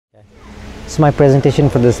So my presentation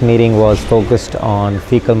for this meeting was focused on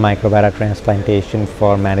fecal microbiota transplantation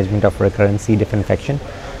for management of recurrent C. diff infection.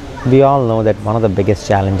 We all know that one of the biggest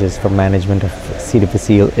challenges for management of C.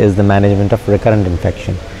 difficile is the management of recurrent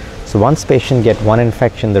infection. So once patient get one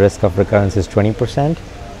infection, the risk of recurrence is 20%.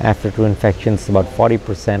 After 2 infections, about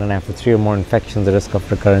 40%, and after 3 or more infections, the risk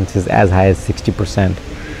of recurrence is as high as 60%.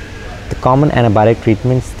 The common antibiotic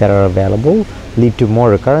treatments that are available lead to more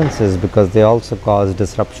recurrences because they also cause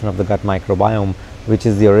disruption of the gut microbiome, which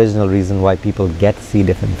is the original reason why people get C.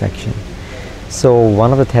 diff infection. So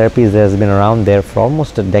one of the therapies that has been around there for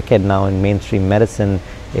almost a decade now in mainstream medicine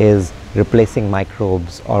is replacing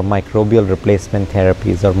microbes, or microbial replacement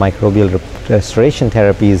therapies, or microbial restoration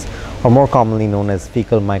therapies, or more commonly known as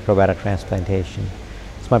fecal microbiota transplantation.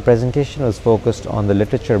 So my presentation was focused on the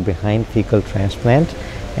literature behind fecal transplant,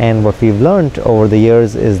 and what we've learned over the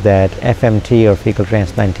years is that FMT, or fecal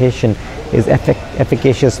transplantation, is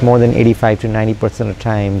efficacious more than 85 to 90% of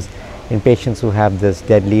times in patients who have this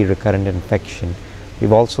deadly recurrent infection.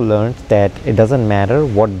 We've also learned that it doesn't matter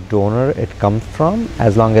what donor it comes from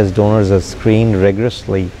as long as donors are screened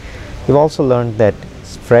rigorously. We've also learned that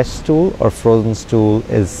fresh stool or frozen stool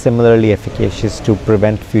is similarly efficacious to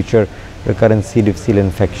prevent future recurrent C. difficile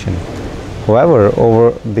infection. However,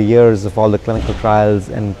 over the years of all the clinical trials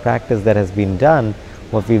and practice that has been done,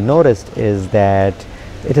 what we've noticed is that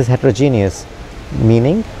it is heterogeneous,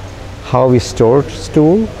 meaning how we store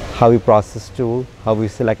stool, how we process stool, how we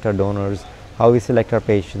select our donors, how we select our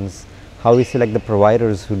patients, how we select the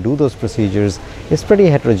providers who do those procedures is pretty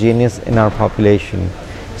heterogeneous in our population.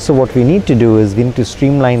 So what we need to do is we need to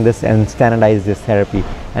streamline this and standardize this therapy,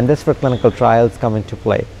 and this for clinical trials come into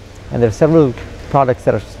play. And there are several products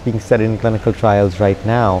that are being studied in clinical trials right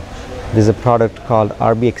now. There's a product called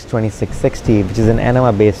RBX2660, which is an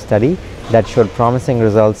enema based study that showed promising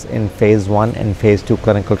results in phase 1 and phase 2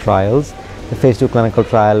 clinical trials. The phase 2 clinical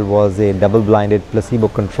trial was a double-blinded,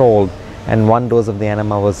 placebo-controlled, and 1 dose of the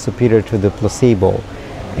enema was superior to the placebo,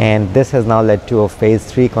 and this has now led to a phase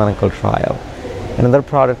 3 clinical trial. Another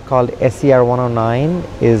product called SER109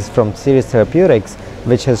 is from Series Therapeutics,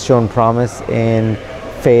 which has shown promise in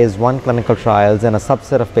phase 1 clinical trials and a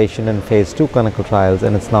subset of patients in phase 2 clinical trials,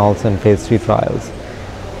 and it's now also in phase 3 trials.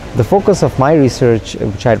 The focus of my research,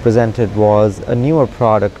 which I presented, was a newer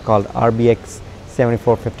product called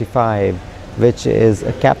RBX7455, which is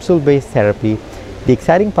a capsule-based therapy. The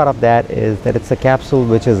exciting part of that is that it's a capsule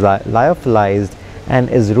which is lyophilized and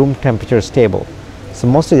is room temperature stable. So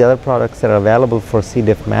most of the other products that are available for C.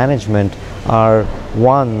 diff management are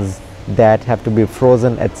ones that have to be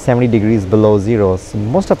frozen at 70 degrees below zero. So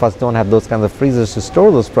most of us don't have those kinds of freezers to store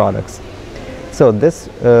those products. So this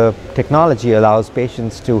technology allows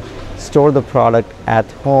patients to store the product at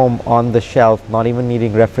home on the shelf, not even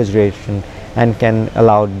needing refrigeration, and can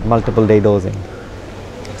allow multiple day dosing.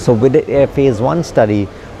 So we did a phase 1 study,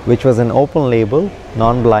 which was an open label,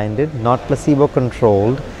 non-blinded, not placebo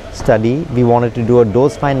controlled study. We wanted to do a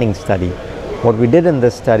dose finding study. What we did in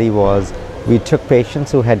this study was we took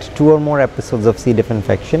patients who had 2 or more episodes of C. diff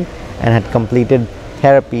infection and had completed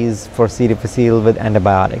therapies for C. difficile with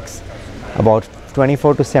antibiotics. About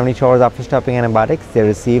 24 to 72 hours after stopping antibiotics, they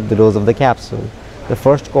received the dose of the capsule. The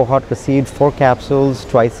first cohort received 4 capsules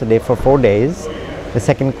twice a day for 4 days. The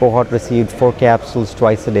second cohort received 4 capsules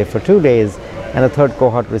twice a day for 2 days, and the third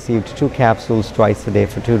cohort received 2 capsules twice a day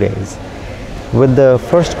for 2 days. With the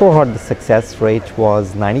first cohort, the success rate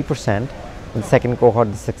was 90%. In the second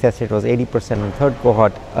cohort, the success rate was 80%. In the third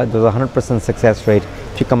cohort, there was a 100% success rate.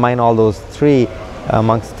 If you combine all those 3,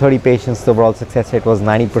 amongst 30 patients, the overall success rate was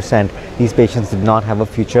 90%. These patients did not have a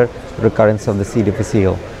future recurrence of the C.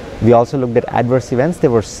 difficile. We also looked at adverse events.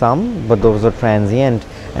 There were some, but those were transient,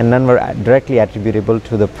 and none were directly attributable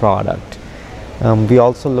to the product. We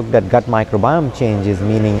also looked at gut microbiome changes,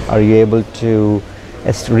 meaning are you able to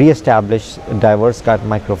re-establish diverse gut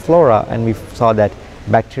microflora, and we saw that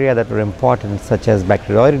bacteria that were important, such as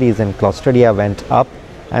Bacteroides and Clostridia, went up,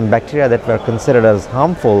 and bacteria that were considered as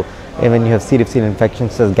harmful when you have C. difficile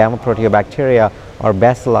infections, such as Gamma proteobacteria or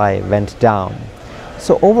Bacilli, went down.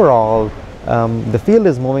 So overall, the field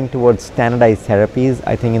is moving towards standardized therapies.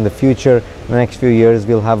 I think in the future, in the next few years,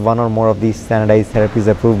 we'll have 1 or more of these standardized therapies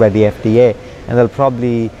approved by the FDA, and they'll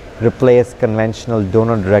probably replace conventional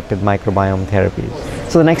donor-directed microbiome therapies.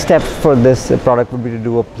 So the next step for this product would be to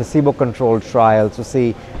do a placebo-controlled trial to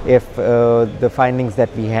see if the findings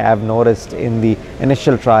that we have noticed in the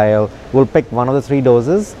initial trial. We'll pick 1 of the 3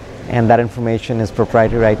 doses, and that information is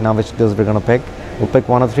proprietary right now, which dose we're going to pick. We'll pick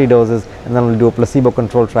 1 of 3 doses, and then we'll do a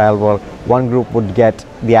placebo-controlled trial where one group would get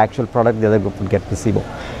the actual product, the other group would get placebo,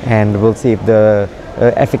 and we'll see if the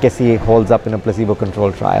efficacy holds up in a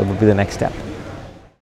placebo-controlled trial would be the next step.